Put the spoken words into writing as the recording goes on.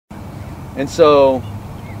And so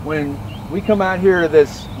when we come out here to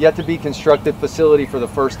this yet-to-be-constructed facility for the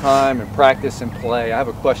first time and practice and play, I have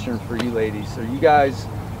a question for you ladies. Are you guys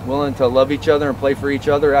willing to love each other and play for each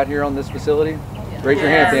other out here on this facility? Yes. Raise your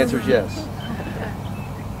hand if the answer is yes.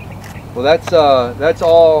 Well, that's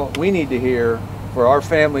all we need to hear for our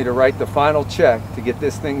family to write the final check to get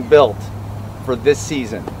this thing built for this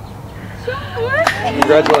season.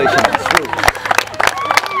 Congratulations.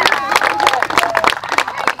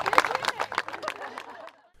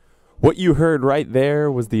 What you heard right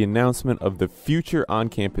there was the announcement of the future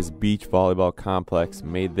on-campus beach volleyball complex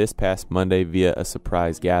made this past Monday via a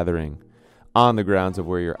surprise gathering on the grounds of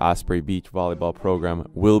where your Osprey beach volleyball program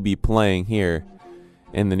will be playing here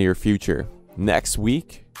in the near future. Next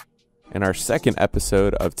week, in our second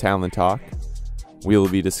episode of Talon Talk, we will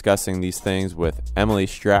be discussing these things with Emily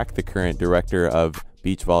Strack, the current director of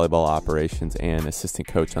beach volleyball operations and assistant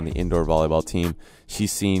coach on the indoor volleyball team.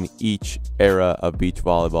 She's seen each era of beach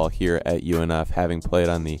volleyball here at UNF, having played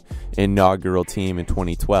on the inaugural team in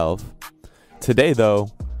 2012. Today, though,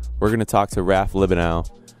 we're going to talk to Raff Libunao,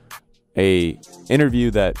 a interview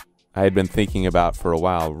that I had been thinking about for a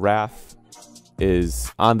while. Raff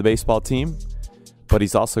is on the baseball team, but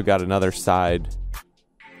he's also got another side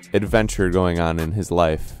adventure going on in his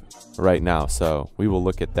life right now, so we will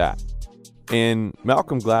look at that. In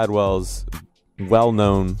Malcolm Gladwell's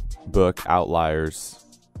well-known book, Outliers,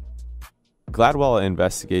 Gladwell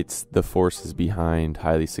investigates the forces behind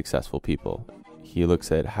highly successful people. He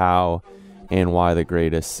looks at how and why the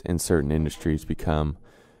greatest in certain industries become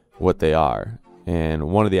what they are. And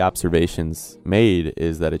one of the observations made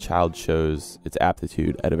is that a child shows its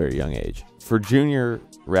aptitude at a very young age. For junior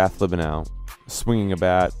Raff Libunao, swinging a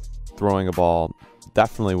bat, throwing a ball,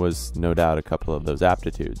 definitely was no doubt a couple of those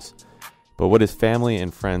aptitudes. But what his family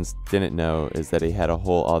and friends didn't know is that he had a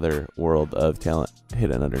whole other world of talent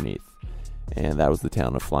hidden underneath. And that was the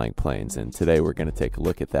talent of flying planes. And today we're going to take a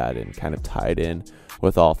look at that and kind of tie it in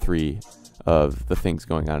with all three of the things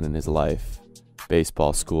going on in his life: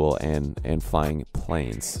 baseball, school, and flying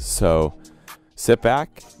planes. So sit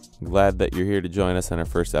back. Glad that you're here to join us on our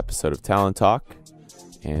first episode of Talon Talk.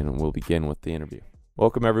 And we'll begin with the interview.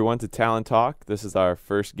 Welcome everyone to Talon Talk. This is our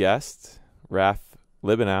first guest, Raff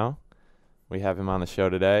Libunao. We have him on the show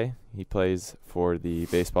today. He plays for the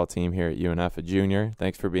baseball team here at UNF, a junior.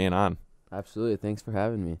 Thanks for being on. Absolutely. Thanks for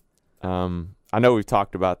having me. I know we've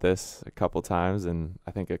talked about this a couple times, and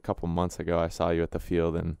I think a couple months ago I saw you at the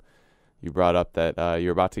field, and you brought up that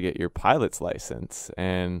you're about to get your pilot's license,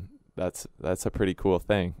 and that's a pretty cool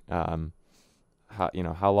thing. How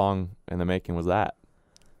long in the making was that?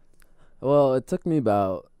 Well, it took me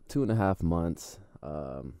about 2.5 months.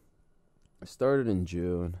 I started in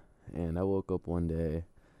June. And I woke up one day,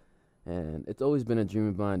 and it's always been a dream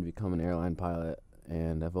of mine to become an airline pilot.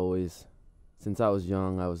 And I've always, since I was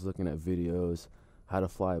young, I was looking at videos, how to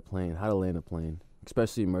fly a plane, how to land a plane,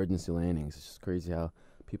 especially emergency landings. It's just crazy how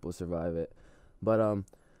people survive it. But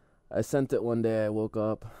I sent it one day. I woke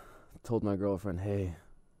up, told my girlfriend, hey,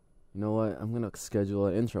 you know what? I'm going to schedule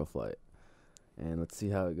an intro flight, and let's see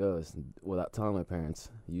how it goes. Without telling my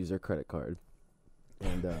parents, use their credit card.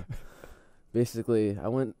 And basically,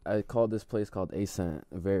 I called this place called Ascent,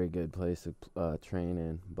 a very good place to train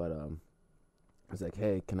in. But I was like,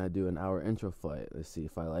 hey, can I do an hour intro flight? Let's see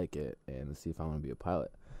if I like it, and let's see if I want to be a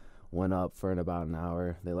pilot. Went up for about an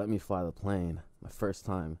hour. They let me fly the plane. My first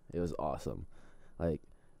time. It was awesome. Like,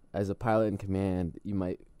 as a pilot in command,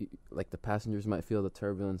 the passengers might feel the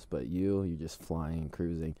turbulence, but you're just flying and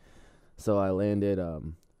cruising. So I landed,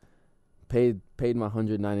 paid my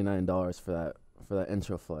 $199 for that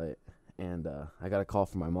intro flight. And I got a call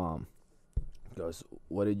from my mom. She goes,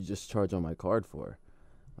 what did you just charge on my card for?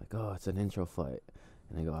 I'm like, oh, it's an intro flight.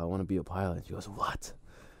 And I go, I want to be a pilot. She goes, what?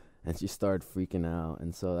 And she started freaking out.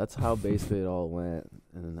 And so that's how basically it all went.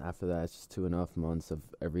 And then after that, it's just 2.5 months of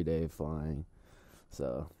everyday flying.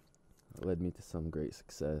 So it led me to some great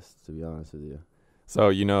success, to be honest with you.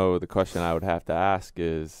 So, the question I would have to ask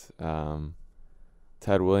is,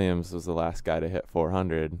 Ted Williams was the last guy to hit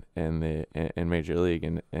 400 in Major League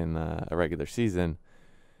in a regular season,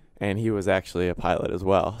 and he was actually a pilot as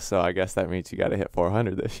well. So I guess that means you got to hit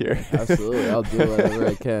 400 this year. Absolutely, I'll do whatever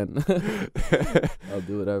I can. I'll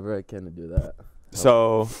do whatever I can to do that.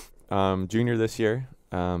 So, junior this year,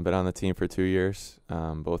 been on the team for 2 years.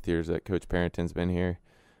 Both years that Coach Parrington's been here.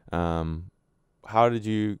 How did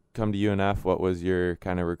you come to UNF? What was your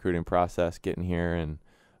kind of recruiting process getting here, and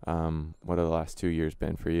what have the last 2 years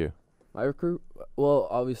been for you? Well,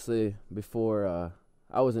 obviously, before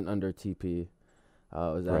I wasn't under TP. I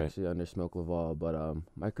was actually under Smoke Laval, but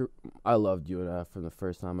I loved UNF from the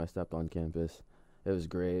first time I stepped on campus. It was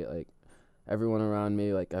great. Like, everyone around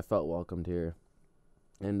me, like, I felt welcomed here.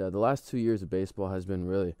 And the last 2 years of baseball has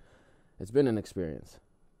been it's been an experience,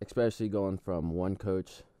 especially going from one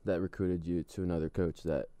coach that recruited you to another coach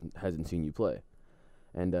that hasn't seen you play.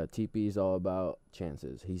 And TP is all about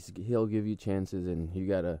chances. He'll give you chances, and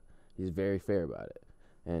he's very fair about it.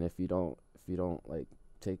 And if you don't like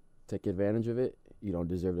take advantage of it, you don't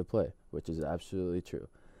deserve to play, which is absolutely true.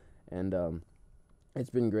 And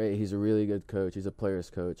it's been great. He's a really good coach. He's a player's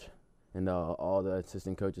coach. And all the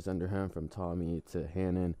assistant coaches under him, from Tommy to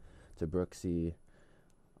Hannon to Brooksy,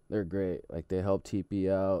 they're great. Like, they help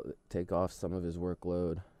TP out, take off some of his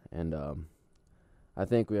workload. And I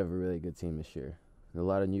think we have a really good team this year. There's a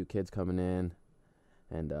lot of new kids coming in,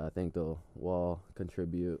 and I think they'll all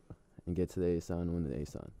contribute and get to the ASUN, win the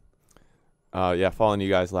ASUN. Yeah, following you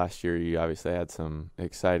guys last year, you obviously had some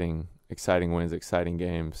exciting wins, exciting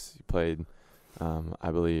games. You played,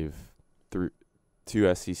 I believe,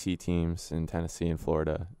 two SEC teams in Tennessee and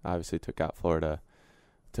Florida. Obviously took out Florida.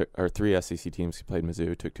 Or 3 SEC teams. You played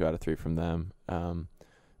Mizzou, took 2 out of 3 from them.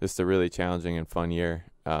 Just a really challenging and fun year.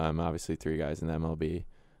 Obviously 3 guys in the MLB.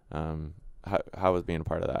 How was being a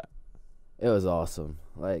part of that? It was awesome.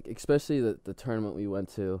 Like, especially the tournament we went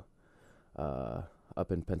to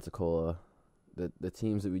up in Pensacola. The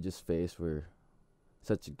teams that we just faced were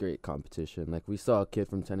such a great competition. Like, we saw a kid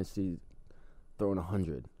from Tennessee throwing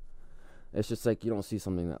 100. It's just like you don't see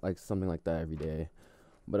something like that every day.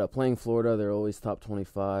 But playing Florida, they're always top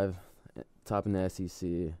 25, top in the SEC.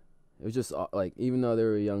 It was just like, even though they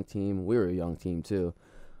were a young team, we were a young team too,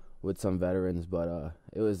 with some veterans. But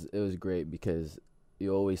it was great because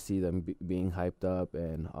you always see them being hyped up,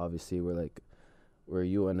 and obviously we're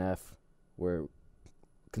UNF, we're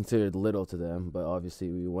considered little to them, but obviously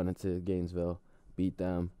we went into Gainesville, beat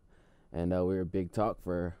them, and we were big talk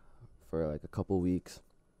for like a couple weeks.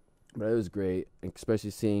 But it was great,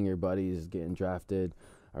 especially seeing your buddies getting drafted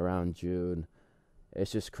around June.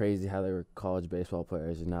 It's just crazy how they were college baseball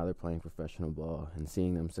players and now they're playing professional ball, and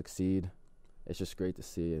seeing them succeed. It's just great to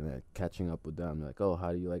see, and catching up with them. They're like, oh,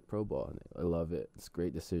 how do you like pro ball? And I love it. It's a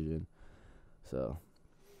great decision. So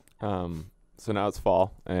now it's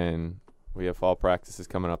fall, and we have fall practices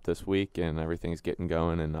coming up this week, and everything's getting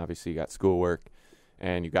going. And obviously you got schoolwork,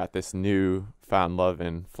 and you got this new found love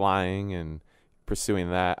in flying and pursuing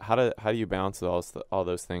that. How do you balance all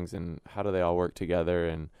those things, and how do they all work together?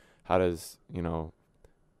 And how does,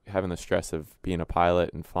 having the stress of being a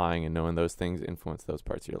pilot and flying and knowing those things influence those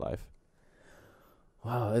parts of your life?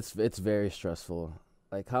 Wow, it's very stressful.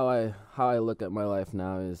 Like, how I look at my life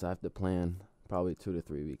now is I have to plan probably 2 to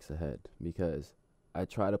 3 weeks ahead, because I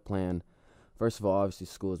try to plan. First of all, obviously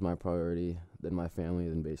school is my priority, then my family,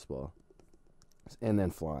 then baseball, and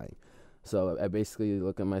then flying. So I basically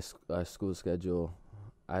look at my school schedule.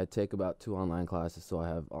 I take about 2 online classes, so I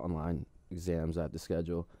have online exams I have to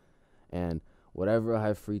schedule. And whatever I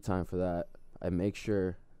have free time for that, I make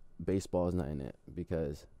sure baseball is not in it,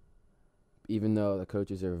 because even though the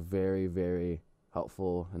coaches are very, very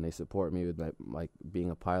helpful and they support me with my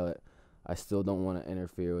being a pilot, I still don't want to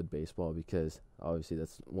interfere with baseball, because obviously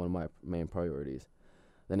that's one of my main priorities.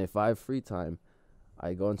 Then if I have free time,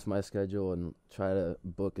 I go into my schedule and try to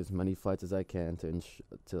book as many flights as I can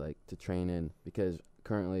to train in, because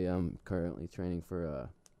I'm currently training for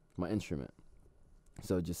my instrument.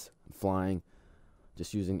 So just flying,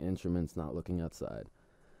 just using instruments, not looking outside.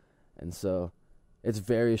 And so it's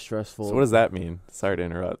very stressful. So what does that mean? Sorry to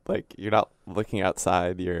interrupt. Like, you're not looking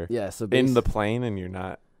outside, you're in the plane and you're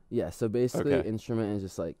not. Yeah, so basically instrument is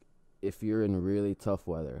just like, if you're in really tough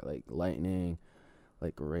weather, like lightning,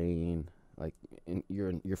 like rain, like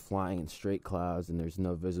you're flying in straight clouds and there's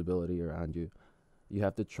no visibility around you, you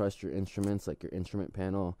have to trust your instruments, like your instrument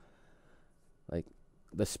panel, like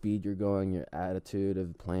the speed you're going, your attitude of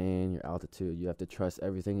the plane, your altitude. You have to trust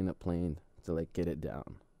everything in the plane to like get it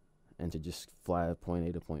down and to just fly to point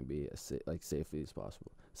A to point B as safely as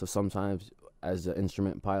possible. So sometimes as an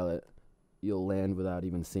instrument pilot, you'll land without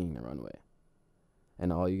even seeing the runway,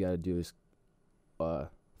 and all you got to do is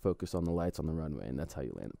focus on the lights on the runway, and that's how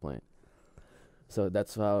you land the plane. So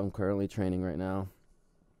that's how I'm currently training right now.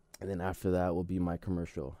 And then after that will be my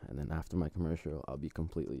commercial. And then after my commercial, I'll be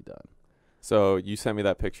completely done. So you sent me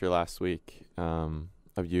that picture last week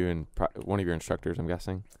of you and one of your instructors, I'm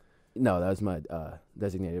guessing? No, that was my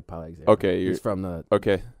designated pilot exam. Okay. He's from the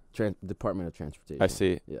Department of Transportation. I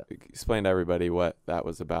see. Yeah. Explain to everybody what that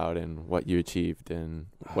was about and what you achieved and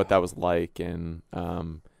what that was like, and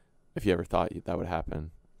if you ever thought that would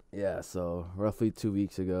happen. Yeah, so roughly 2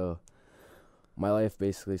 weeks ago, my life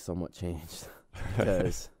basically somewhat changed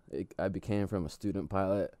because I became from a student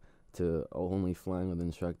pilot to only flying with an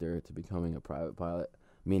instructor to becoming a private pilot.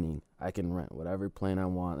 meaning I can rent whatever plane I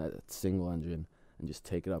want that's single engine and just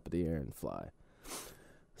take it up in the air and fly.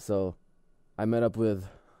 So I met up with,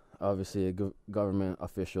 obviously, a government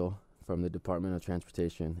official from the Department of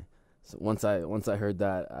Transportation. So once I heard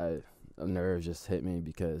that, a nerve just hit me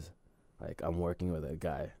because, like, I'm working with a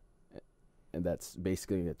guy, and that's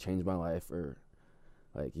basically gonna change my life, or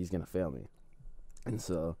like he's gonna fail me. And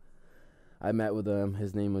so I met with him.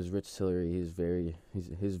 His name was Rich Tillery.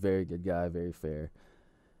 He's a very good guy, very fair.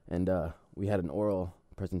 And we had an oral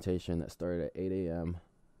presentation that started at 8 a.m.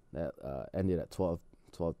 that ended at 12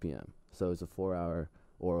 p.m. So it was a 4-hour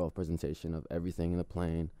oral presentation of everything in the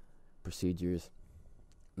plane, procedures.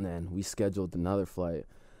 And then we scheduled another flight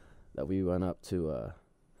that we went up to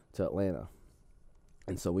Atlanta.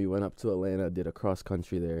 And so we went up to Atlanta, did a cross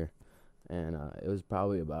country there, and it was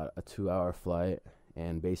probably about a 2-hour flight.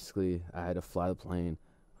 And basically, I had to fly the plane,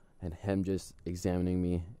 and him just examining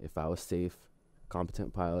me if I was safe,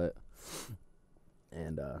 competent pilot,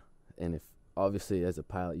 and if obviously as a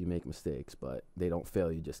pilot you make mistakes, but they don't fail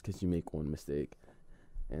you just because you make one mistake.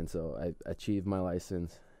 And so I achieved my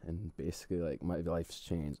license, and basically, like, my life's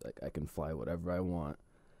changed. Like, I can fly whatever I want,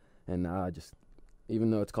 and now I just,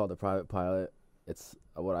 even though it's called a private pilot, it's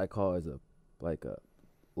what I call is a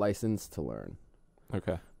license to learn.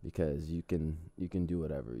 Okay. Because you can do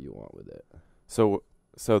whatever you want with it. So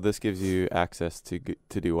this gives you access to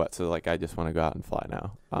do what? So, like, I just want to go out and fly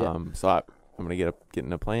now. So I'm gonna get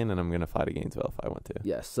in a plane and I'm gonna fly to Gainesville if I want to.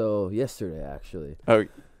 Yeah. So yesterday, actually. Oh,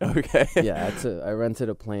 okay. Yeah. I rented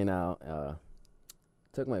a plane out.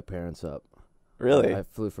 Took my parents up. Really? I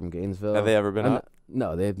flew from Gainesville. Have they ever been up?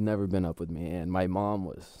 No, they've never been up with me, and my mom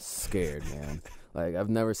was scared, man. Like, I've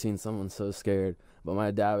never seen someone so scared, but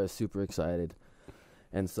my dad was super excited.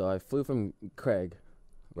 And so I flew from Craig,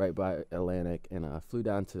 right by Atlantic, and I flew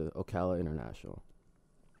down to Ocala International.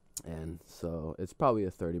 And so it's probably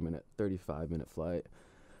a 35-minute flight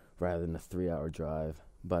rather than a 3-hour drive.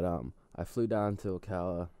 But I flew down to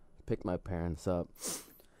Ocala, picked my parents up,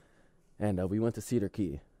 and we went to Cedar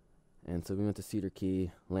Key. And so we went to Cedar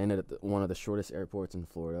Key, landed at one of the shortest airports in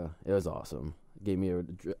Florida. It was awesome. It gave me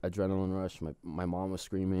an adrenaline rush. My mom was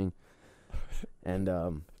screaming.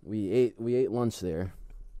 And we ate lunch there.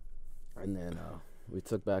 And then we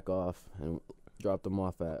took back off and dropped them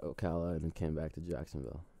off at Ocala and then came back to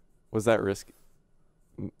Jacksonville. Was that risky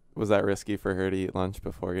for her to eat lunch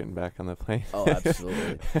before getting back on the plane? Oh,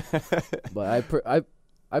 absolutely. But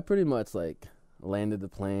I pretty much, like, landed the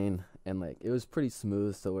plane, and, like, it was pretty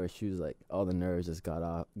smooth, so where she was, like, all the nerves just got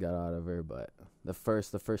out of her. But the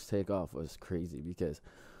first takeoff was crazy because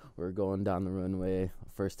we were going down the runway,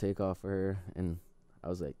 first takeoff for her, and I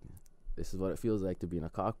was like, this is what it feels like to be in a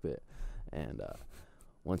cockpit. And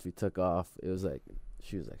once we took off, it was like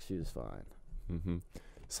she was fine. Mm-hmm.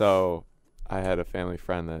 So I had a family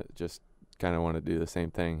friend that just kind of wanted to do the same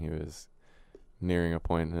thing. He was nearing a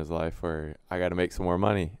point in his life where I got to make some more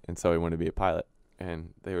money, and so he wanted to be a pilot.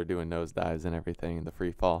 And they were doing nosedives and everything in the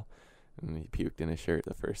free fall, and he puked in his shirt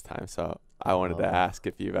the first time. So I wanted to ask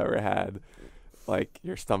if you've ever had, like,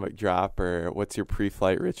 your stomach drop, or what's your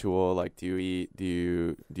pre-flight ritual? Like, do you eat? Do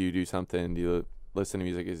you do something? Do you listen to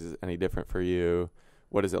music? Is it any different for you?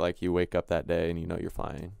 What is it like? You wake up that day and you know you're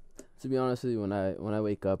flying. To be honest with you, when I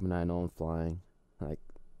wake up and I know I'm flying, like,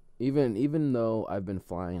 even though I've been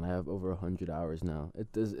flying, I have over 100 hours now.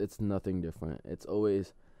 It's nothing different.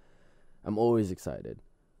 I'm always excited,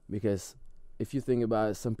 because if you think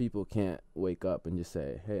about it, some people can't wake up and just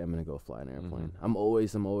say, hey, I'm going to go fly an airplane. Mm-hmm. I'm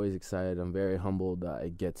always excited. I'm very humbled that I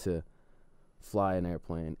get to fly an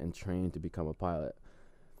airplane and train to become a pilot,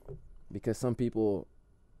 because some people,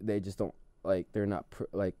 they just don't, like, they're not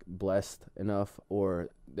blessed enough, or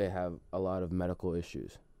they have a lot of medical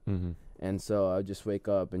issues. Mm-hmm. And so I just wake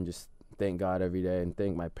up and just thank God every day, and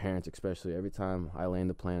thank my parents, especially every time I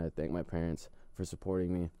land the plane. I thank my parents for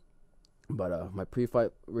supporting me. But my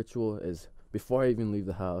pre-flight ritual is, before I even leave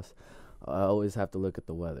the house, I always have to look at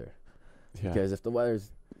the weather. Yeah. Because if the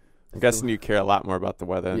weather's... I'm guessing you care a lot more about the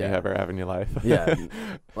weather than you ever have in your life. Yeah.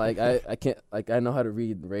 Like, I can't... Like, I know how to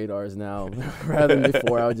read radars now, rather than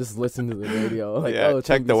before I would just listen to the radio. Like,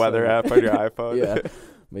 check the weather app on your iPhone. Yeah.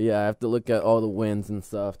 But, yeah, I have to look at all the winds and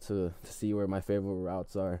stuff to see where my favorite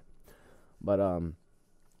routes are. But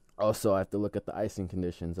also, I have to look at the icing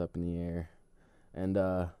conditions up in the air.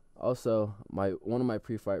 And... Also, one of my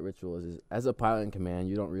pre-flight rituals is, as a pilot in command,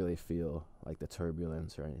 you don't really feel like the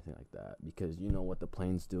turbulence or anything like that, because you know what the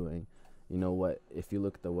plane's doing. You know what, if you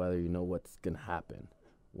look at the weather, you know what's going to happen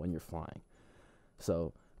when you're flying.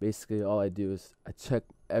 So basically all I do is I check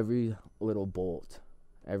every little bolt,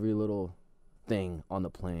 every little thing on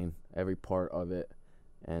the plane, every part of it,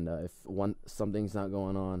 And if something's not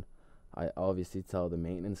going on, I obviously tell the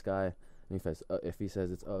maintenance guy. And if he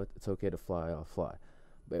says it's okay to fly, I'll fly.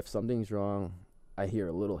 But if something's wrong, I hear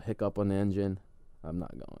a little hiccup on the engine, I'm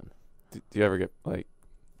not going. Do you ever get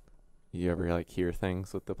hear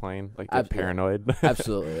things with the plane, like get paranoid?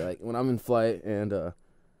 Absolutely. Like when I'm in flight and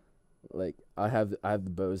like I have the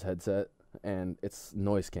Bose headset and it's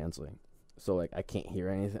noise canceling, so like I can't hear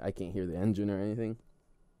anything. I can't hear the engine or anything.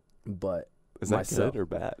 But is that good or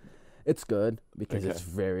bad? It's good because it's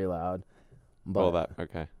very loud. But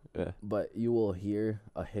yeah. But you will hear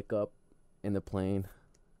a hiccup in the plane,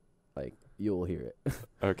 like you will hear it.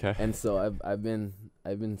 Okay. And so I've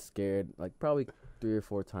been scared like probably 3 or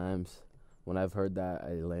 4 times. When I've heard that,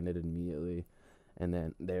 I landed immediately, and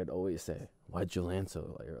then they'd always say, "Why'd you land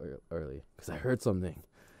so early?" Because I heard something.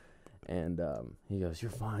 And he goes,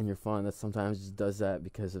 "You're fine, you're fine." That sometimes just does that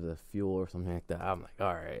because of the fuel or something like that. I'm like,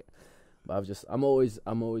 all right, but I'm always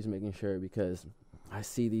making sure, because I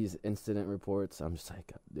see these incident reports. I'm just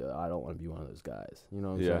like, I don't want to be one of those guys. You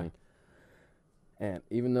know what I'm saying? And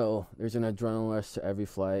even though there's an adrenaline rush to every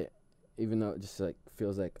flight, even though it just like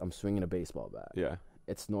feels like I'm swinging a baseball bat. Yeah.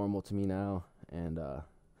 It's normal to me now, and I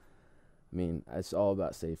mean, it's all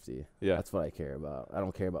about safety. Yeah, that's what I care about. I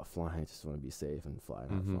don't care about flying. I just want to be safe and fly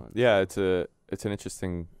and have fun. Yeah, it's an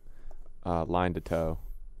interesting line to toe.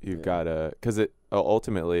 You've got to, because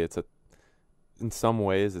ultimately in some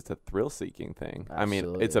ways it's a thrill-seeking thing. Absolutely.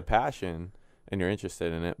 I mean, it's a passion and you're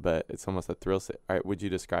interested in it, but it's almost a thrill. All right, would you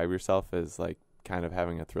describe yourself as like kind of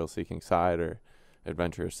having a thrill-seeking side or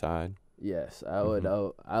adventurous side? Yes, I would.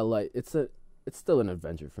 I like it's still an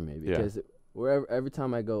adventure for me, because every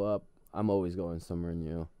time I go up, I'm always going somewhere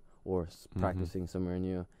new or practicing somewhere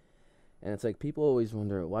new. And it's like people always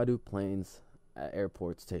wonder, why do planes at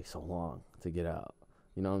airports take so long to get out?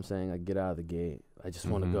 You know what I'm saying? I get out of the gate. I just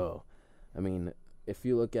want to go. I mean, if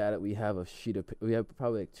you look at it, we have we have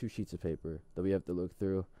probably like 2 sheets of paper that we have to look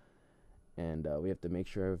through, and we have to make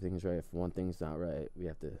sure everything's right. If one thing's not right, we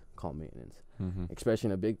have to call maintenance, especially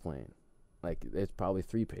in a big plane. Like, it's probably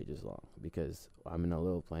 3 pages long, because I'm in a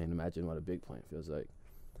little plane. Imagine what a big plane feels like.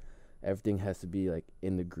 Everything has to be, like,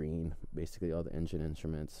 in the green, basically all the engine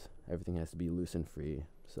instruments. Everything has to be loose and free.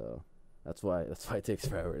 So that's why it takes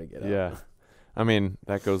forever to get out. Yeah. I mean,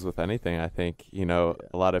 that goes with anything, I think. You know,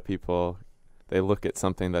 a lot of people, they look at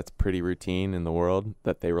something that's pretty routine in the world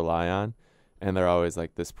that they rely on, and they're always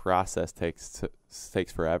like, this process takes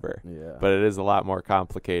forever. Yeah. But it is a lot more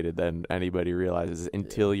complicated than anybody realizes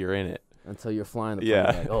until you're in it. Until you're flying the plane,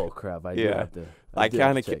 like, oh crap, I do have to. I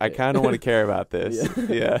kind of want to care about this.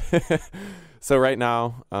 Yeah. So right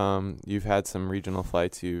now, you've had some regional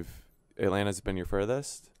flights. Atlanta's been your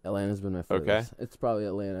furthest? Atlanta's been my furthest. Okay. It's probably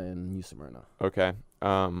Atlanta and Houston right now. Okay.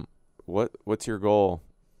 What's your goal?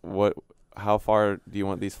 How far do you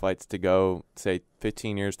want these flights to go, say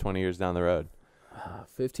 15 years, 20 years down the road?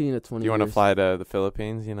 15 to 20 years. Do you want to fly to the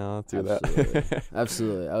Philippines, that?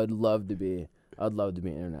 Absolutely. I would love to be an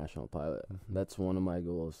international pilot. That's one of my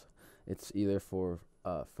goals. It's either for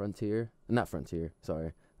not Frontier,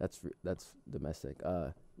 sorry. That's domestic.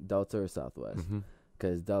 Delta or Southwest.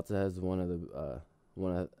 Because Delta has one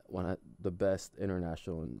of the best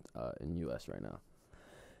international in US right now.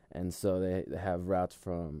 And so they have routes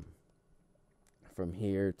from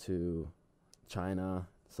here to China,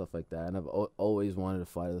 stuff like that. And I've always wanted to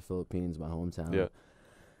fly to the Philippines, my hometown. Yeah.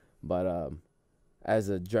 But as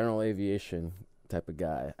a general aviation type of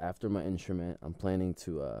guy, after my instrument, I'm planning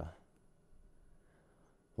to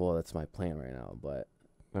well, that's my plan right now, but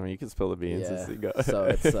I mean, you can spill the beans as you go. So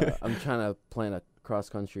it's I'm trying to plan a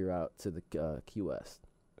cross-country route to the Key West.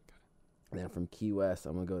 Okay. And then from Key West,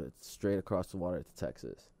 I'm going to go straight across the water to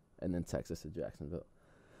Texas, and then Texas to Jacksonville.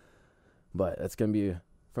 But it's going to be,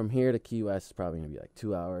 from here to Key West, is probably going to be like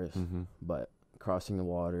 2 hours. But crossing the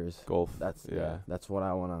waters, Gulf. That's what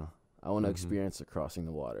I want to. I want to experience the crossing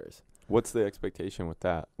the waters. What's the expectation with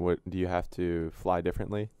that? What do you have to fly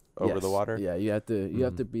differently over the water? Yeah, you have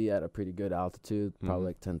to be at a pretty good altitude, probably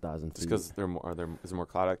like 10,000 feet. Just because is there more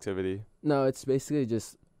cloud activity? No, it's basically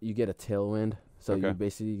just you get a tailwind, so you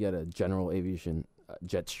basically get a general aviation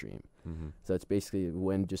jet stream. So it's basically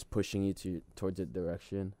wind just pushing you towards a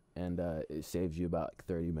direction, and it saves you about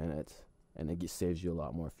 30 minutes, and it saves you a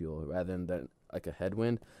lot more fuel rather than like a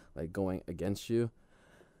headwind, like going against you.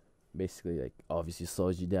 Basically, like, obviously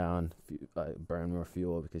slows you down, burn more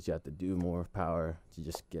fuel because you have to do more power to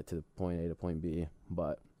just get to point A to point B.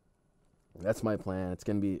 But that's my plan. It's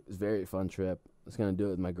going to be a very fun trip. I'm going to do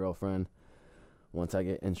it with my girlfriend once I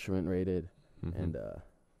get instrument rated, and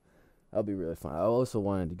that'll be really fun. I also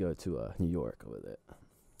wanted to go to New York with it.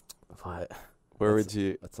 But Where would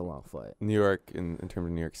you? That's a long flight. New York in terms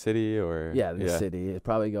of New York City or? Yeah, the city. It'd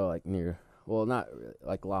probably go like near. Well, not really,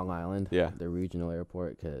 like Long Island. Yeah. The regional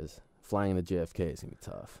airport, because flying to JFK is gonna be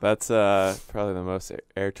tough. That's probably the most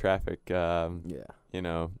air traffic.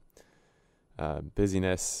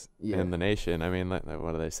 Busyness in the nation. I mean,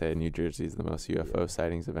 what do they say? New Jersey's the most UFO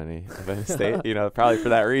sightings of any state. Probably for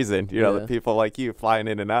that reason. The people like you flying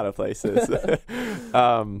in and out of places.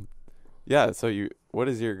 So what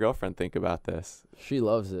does your girlfriend think about this? She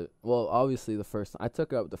loves it. Well, obviously I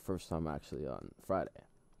took her up the first time actually on Friday,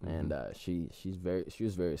 and she was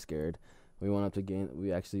very scared. We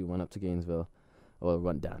actually went up to Gainesville. Well,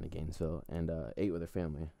 went down to Gainesville and ate with her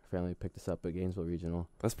family. Her family picked us up at Gainesville Regional.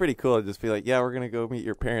 That's pretty cool. To just be like, yeah, we're gonna go meet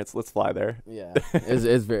your parents. Let's fly there. Yeah,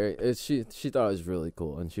 she thought it was really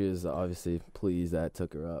cool, and she was obviously pleased that I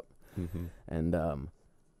took her up. Mm-hmm. And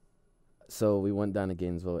so we went down to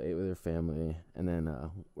Gainesville, ate with her family, and then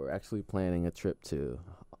we're actually planning a trip to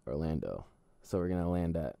Orlando. So we're gonna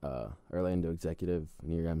land at Orlando Executive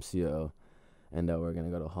near MCO, and we're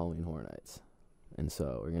gonna go to Halloween Horror Nights. And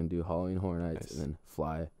so we're going to do Halloween Horror Nights and then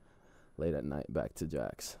fly late at night back to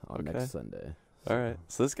Jack's on next Sunday. All right.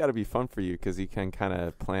 So this got to be fun for you because you can kind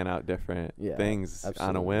of plan out different things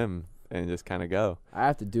on a whim and just kind of go. I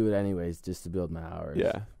have to do it anyways just to build my hours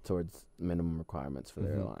towards minimum requirements for the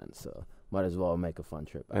airline. So might as well make a fun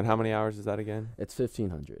trip. And how many hours is that again? It's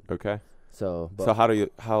 1,500. Okay. So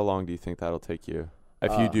how long do you think that'll take you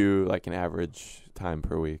if you do like an average time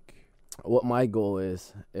per week? What my goal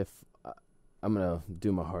is, if I'm going to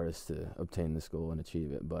do my hardest to obtain this goal and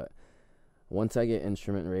achieve it. But once I get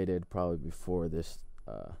instrument rated, probably before this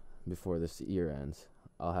year ends,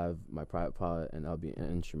 I'll have my private pilot and I'll be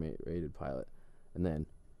an instrument rated pilot. And then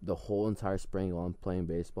the whole entire spring while I'm playing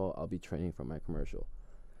baseball, I'll be training for my commercial.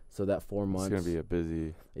 So that 4 months. It's going to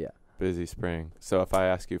be busy spring. So if I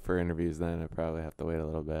ask you for interviews, then I probably have to wait a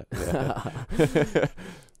little bit. Yeah.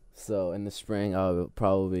 So in the spring, I'll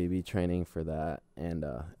probably be training for that, and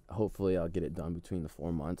hopefully I'll get it done between the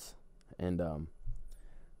 4 months. And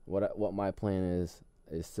what my plan is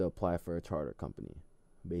to apply for a charter company,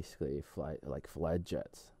 basically fly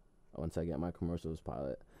jets. Once I get my commercials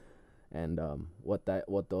pilot, and what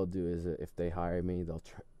they'll do is if they hire me, they'll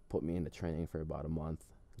put me into training for about a month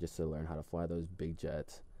just to learn how to fly those big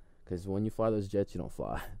jets. Because when you fly those jets, you don't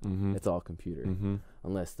fly. Mm-hmm. It's all computer. Mm-hmm.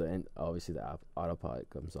 Unless obviously the autopilot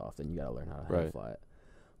comes off, then you got to learn how to fly it.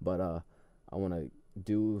 But I want to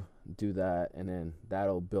do that, and then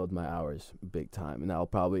that'll build my hours big time. And that'll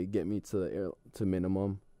probably get me to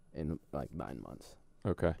minimum in like 9 months.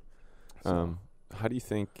 Okay. So, how do you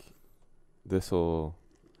think do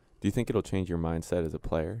you think it'll change your mindset as a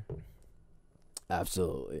player?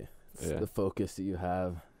 Absolutely. It's the focus that you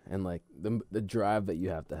have. And like the drive that you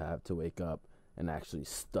have to wake up and actually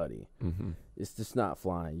study. Mm-hmm. It's just not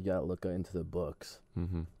flying. You gotta look into the books,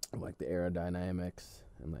 mm-hmm. like the aerodynamics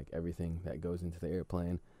and like everything that goes into the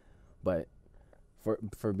airplane. But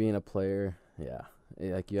for being a player,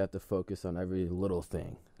 like you have to focus on every little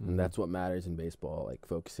thing, and that's what matters in baseball. Like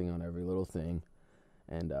focusing on every little thing,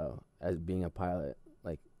 and as being a pilot,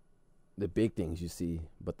 like the big things you see,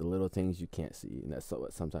 but the little things you can't see, and that's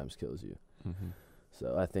what sometimes kills you. Mm-hmm.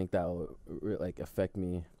 So I think that will affect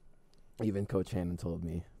me. Even Coach Hannon told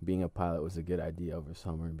me being a pilot was a good idea over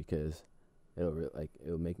summer because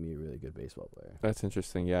it'll make me a really good baseball player. That's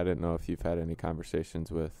interesting. Yeah, I didn't know if you've had any conversations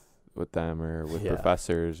with them or with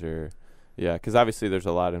professors or because obviously there's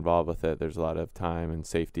a lot involved with it. There's a lot of time and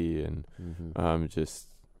safety and just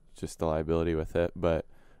the liability with it. But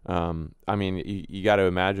I mean, you got to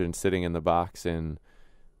imagine sitting in the box and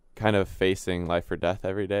kind of facing life or death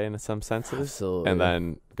every day in some senses. Absolutely. And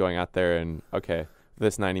then going out there and, okay,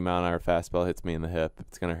 this 90-mile-an-hour fastball hits me in the hip.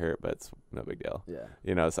 It's going to hurt, but it's no big deal.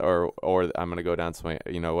 Yeah. So, or I'm going to go down swing,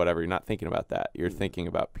 whatever. You're not thinking about that. You're thinking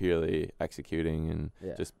about purely executing and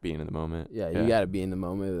just being in the moment. Yeah, you got to be in the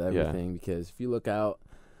moment with everything because if you look out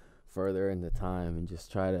further into time and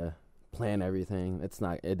just try to plan everything,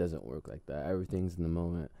 it doesn't work like that. Everything's in the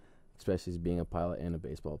moment. Especially as being a pilot and a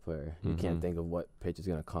baseball player. You can't think of what pitch is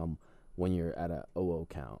going to come when you're at a 0-0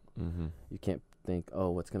 count. Mm-hmm. You can't think,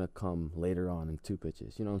 what's going to come later on in 2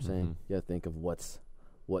 pitches. You know what I'm saying? You got to think of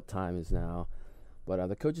what time is now. But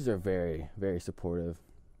the coaches are very, very supportive.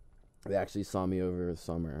 They actually saw me over the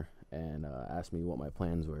summer and asked me what my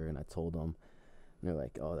plans were, and I told them. And they're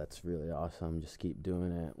like, oh, that's really awesome. Just keep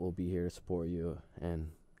doing it. We'll be here to support you. And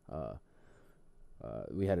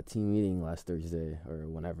we had a team meeting last Thursday or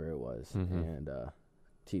whenever it was, and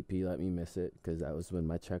TP let me miss it because that was when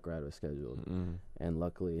my check ride was scheduled. And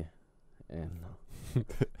luckily, and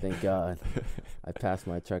thank God, I passed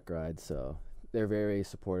my check ride. So they're very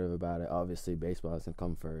supportive about it. Obviously, baseball has to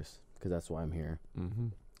come first because that's why I'm here. Mm-hmm.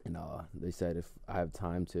 And they said if I have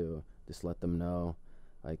time to just let them know,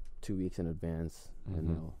 like 2 weeks in advance,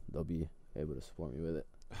 and they'll be able to support me with it.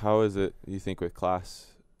 How is it, you think, with class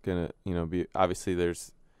gonna, be, obviously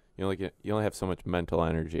there's, you only have so much mental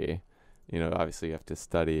energy, obviously you have to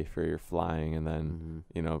study for your flying, and then,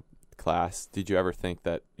 class. Did you ever think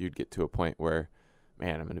that you'd get to a point where,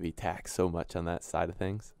 man, I'm going to be taxed so much on that side of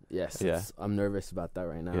things? Yes. Yeah. I'm nervous about that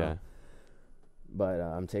right now. Yeah. But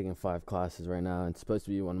I'm taking 5 classes right now. It's supposed to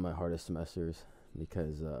be one of my hardest semesters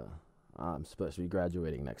because I'm supposed to be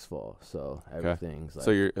graduating next fall. So everything's like...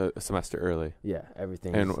 So you're a semester early? Yeah,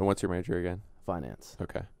 everything. And what's your major again? Finance.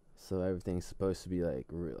 Okay. So everything's supposed to be like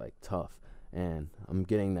tough. And I'm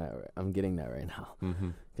getting that right now.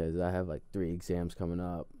 Because I have like 3 exams coming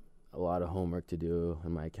up, a lot of homework to do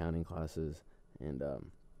in my accounting classes. And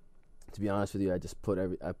to be honest with you,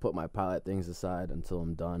 I put my pilot things aside until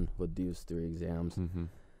I'm done with these 3 exams. And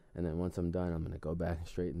then once I'm done, I'm going to go back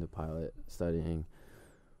straight into pilot studying.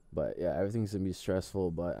 But yeah, everything's going to be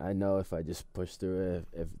stressful, but I know if I just push through it,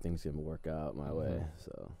 everything's going to work out my way.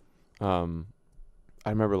 So I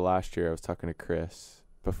remember last year I was talking to Chris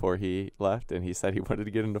before he left, and he said he wanted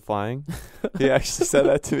to get into flying. He actually said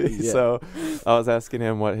that to me. Yeah. So I was asking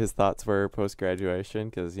him what his thoughts were post-graduation,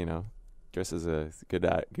 because, Chris is a good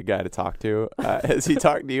guy to talk to. Has he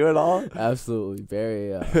talked to you at all? Absolutely.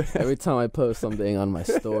 Very. Every time I post something on my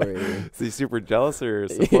story. Is he super jealous or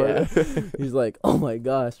supportive? Yeah. He's like, oh my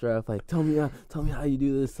gosh, Raff, like, tell me how you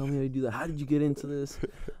do this. Tell me how you do that. How did you get into this?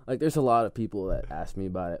 Like, there's a lot of people that ask me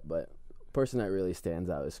about it, but the person that really stands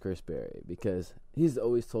out is Chris Berry, because he's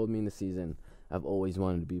always told me in the season, I've always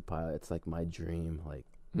wanted to be a pilot. It's like my dream. Like,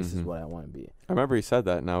 this is what I want to be. I remember he said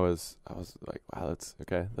that, and I was like, wow, that's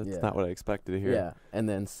okay. That's not what I expected to hear. Yeah, and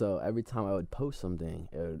then so every time I would post something,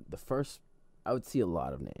 I would see a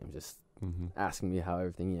lot of names just asking me how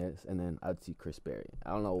everything is, and then I would see Chris Berry.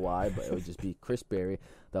 I don't know why, but it would just be Chris Berry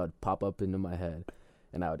that would pop up into my head,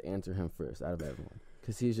 and I would answer him first out of everyone,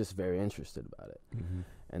 because he's just very interested about it.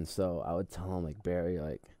 And so I would tell him, like, Barry,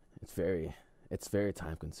 like, it's very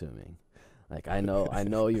time consuming. Like, I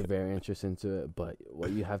know you're very interested into it, but what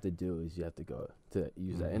you have to do is you have to go to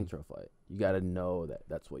use that intro flight. You got to know that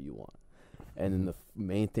that's what you want. And then the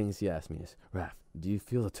main things he asked me is, Raff, do you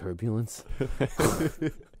feel the turbulence?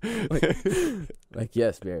 like,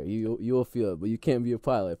 yes, Barry, you will feel it, but you can't be a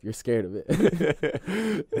pilot if you're scared of it.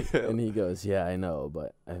 And he goes, yeah, I know,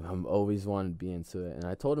 but I'm always wanted to be into it. And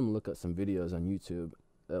I told him to look at some videos on YouTube,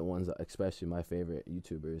 ones, especially my favorite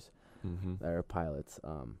YouTubers that are pilots.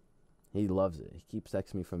 He loves it. He keeps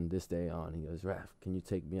texting me from this day on. He goes, Raff, can you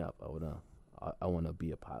take me up? I wanna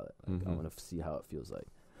be a pilot. Like, I wanna see how it feels like.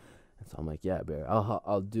 And so I'm like, yeah, Barry,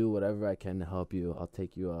 I'll do whatever I can to help you. I'll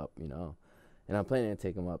take you up, And I'm planning to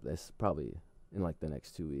take him up. That's probably in like the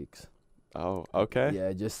next 2 weeks. Oh, okay.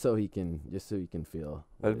 Yeah, just so he can feel.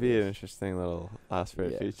 That'd be an interesting little Osprey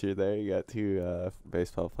feature there. You got 2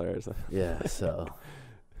 baseball players. Yeah. So,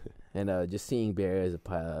 and just seeing Barry as a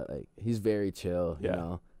pilot, like, he's very chill, you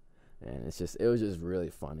know. And it was just really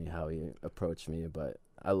funny how he approached me, but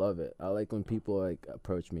I love it. I like when people like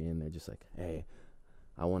approach me and they're just like, hey,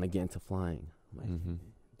 I want to get into flying. I'm like,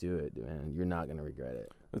 do it, man. You're not going to regret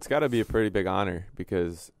it. It's got to be a pretty big honor,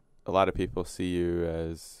 because a lot of people see you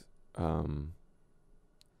as, a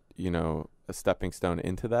stepping stone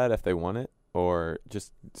into that if they want it, or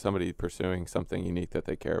just somebody pursuing something unique that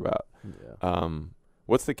they care about. Yeah.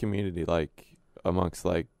 What's the community like amongst,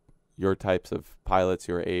 like, your types of pilots,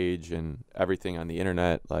 your age, and everything on the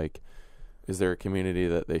internet? Like, is there a community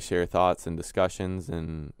that they share thoughts and discussions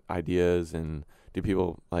and ideas? And do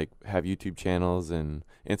people like have YouTube channels and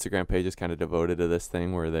Instagram pages kind of devoted to this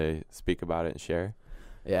thing where they speak about it and share?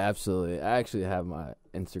 Yeah, absolutely. I actually have my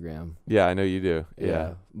Instagram. Yeah, I know you do.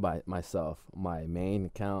 Yeah. By myself, my main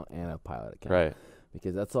account and a pilot account. Right.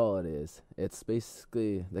 Because that's all it is. It's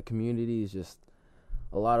basically, the community is just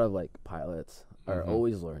a lot of like pilots are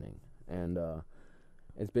always learning. And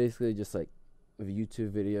it's basically just like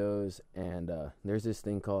YouTube videos, and there's this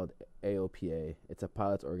thing called AOPA. It's a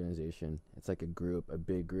pilots organization. It's like a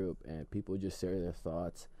big group, and people just share their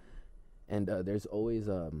thoughts. And there's always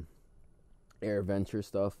air venture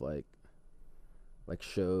stuff, like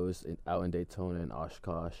shows out in Daytona and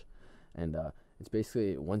Oshkosh, and it's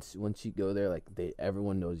basically once you go there, like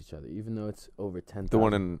everyone knows each other, even though it's over 10,000. The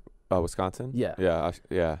one in Wisconsin? Yeah.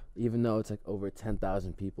 Yeah. Even though it's like over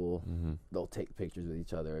 10,000 people, they'll take pictures with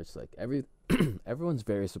each other. It's like everyone's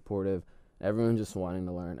very supportive. Everyone's just wanting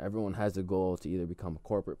to learn. Everyone has a goal to either become a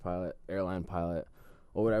corporate pilot, airline pilot,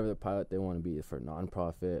 or whatever the pilot they want to be, for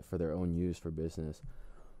nonprofit, for their own use, for business.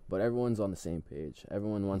 but everyone's on the same page.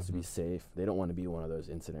 Everyone wants to be safe. They don't want to be one of those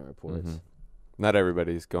incident reports. Not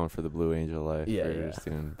everybody's going for the Blue Angel life. Yeah, or yeah. just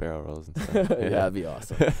doing barrel rolls and stuff. Yeah, that'd be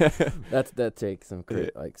awesome. That takes some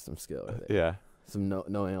some skill with it. Yeah. Some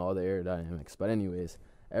knowing all the aerodynamics. But anyways,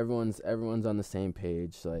 everyone's on the same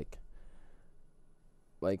page.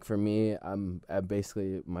 Like for me, I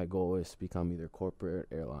basically my goal is to become either corporate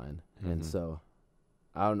or airline, and so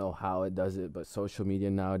I don't know how it does it, but social media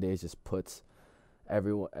nowadays just puts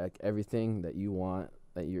everything that you want,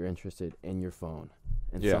 that you're interested in your phone,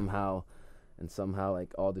 and somehow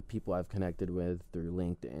like all the people I've connected with through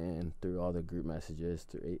LinkedIn, through all the group messages,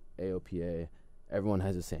 through AOPA, everyone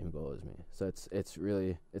has the same goal as me. So it's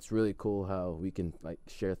really cool how we can like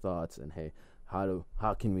share thoughts and hey,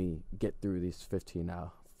 how can we get through these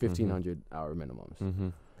 1,500 hour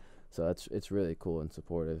minimums. So it's really cool and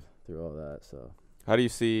supportive through all that. So how do you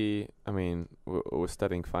see, I mean, with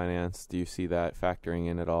studying finance, do you see that factoring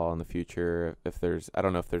in at all in the future? I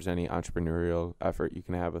don't know if there's any entrepreneurial effort you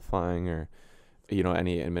can have with flying, or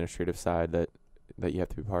any administrative side that you have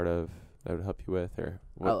to be part of that would help you with, or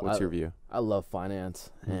what's your view? I love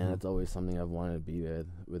finance, and it's always something I've wanted to be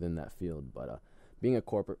within that field. But being a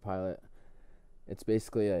corporate pilot, it's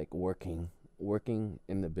basically like working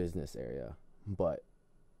in the business area, but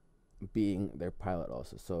being their pilot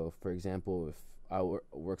also. So, for example, if I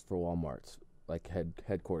works for Walmart's like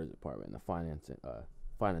headquarters department, the finance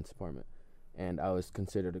department, and I was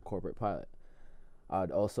considered a corporate pilot,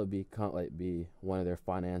 I'd also be one of their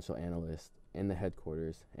financial analysts in the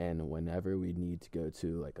headquarters, and whenever we need to go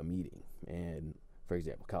to like a meeting, and for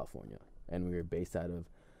example California, and we were based out of,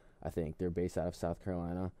 I think they're based out of South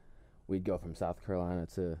Carolina, we'd go from South Carolina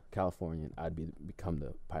to California, and I'd become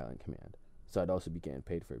the pilot in command. So I'd also be getting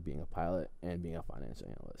paid for being a pilot and being a financial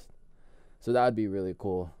analyst. So that would be really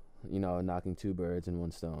cool, knocking two birds in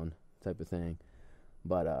one stone type of thing.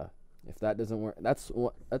 But if that doesn't work, that's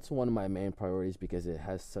one of my main priorities, because it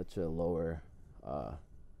has such a lower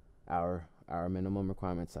hour minimum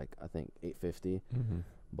requirements, like I think 850.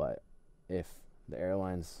 But if the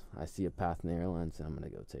airlines, I see a path in the airlines, I'm gonna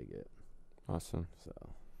go take it. Awesome. So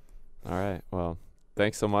all right, well,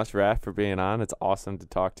 thanks so much, Raff, for being on. It's awesome to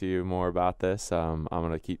talk to you more about this. I'm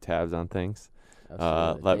gonna keep tabs on things.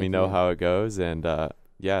 Let me know how it goes, and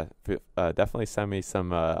definitely send me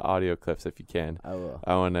some audio clips if you can. I will.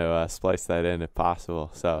 I want to splice that in if possible.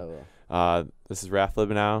 So this is Raff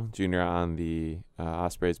Libunao, junior on the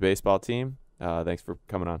Ospreys baseball team. Thanks for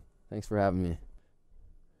coming on. Thanks for having me.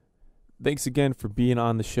 Thanks again for being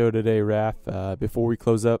on the show today, Raff. Before we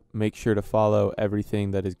close up, make sure to follow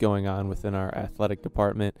everything that is going on within our athletic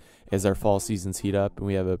department as our fall seasons heat up, and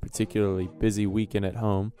we have a particularly busy weekend at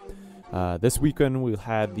home. This weekend, we'll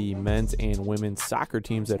have the men's and women's soccer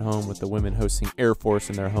teams at home, with the women hosting Air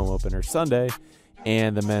Force in their home opener Sunday,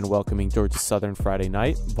 and the men welcoming Georgia Southern Friday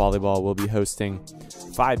night. Volleyball will be hosting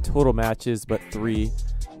 5 total matches, but 3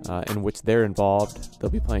 in which they're involved.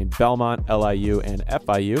 They'll be playing Belmont, LIU, and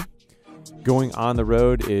FIU. Going on the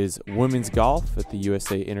road is women's golf at the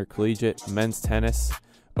USA Intercollegiate, men's tennis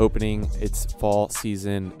opening its fall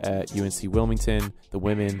season at UNC Wilmington. The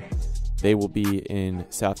women, they will be in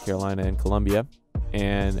South Carolina and Columbia.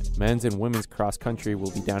 And men's and women's cross country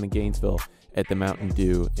will be down in Gainesville at the Mountain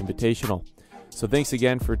Dew Invitational. So thanks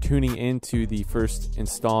again for tuning in to the first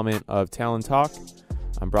installment of Talon Talk.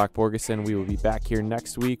 I'm Brock Borgeson. We will be back here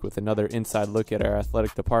next week with another inside look at our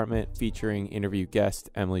athletic department, featuring interview guest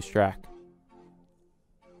Emily Strack.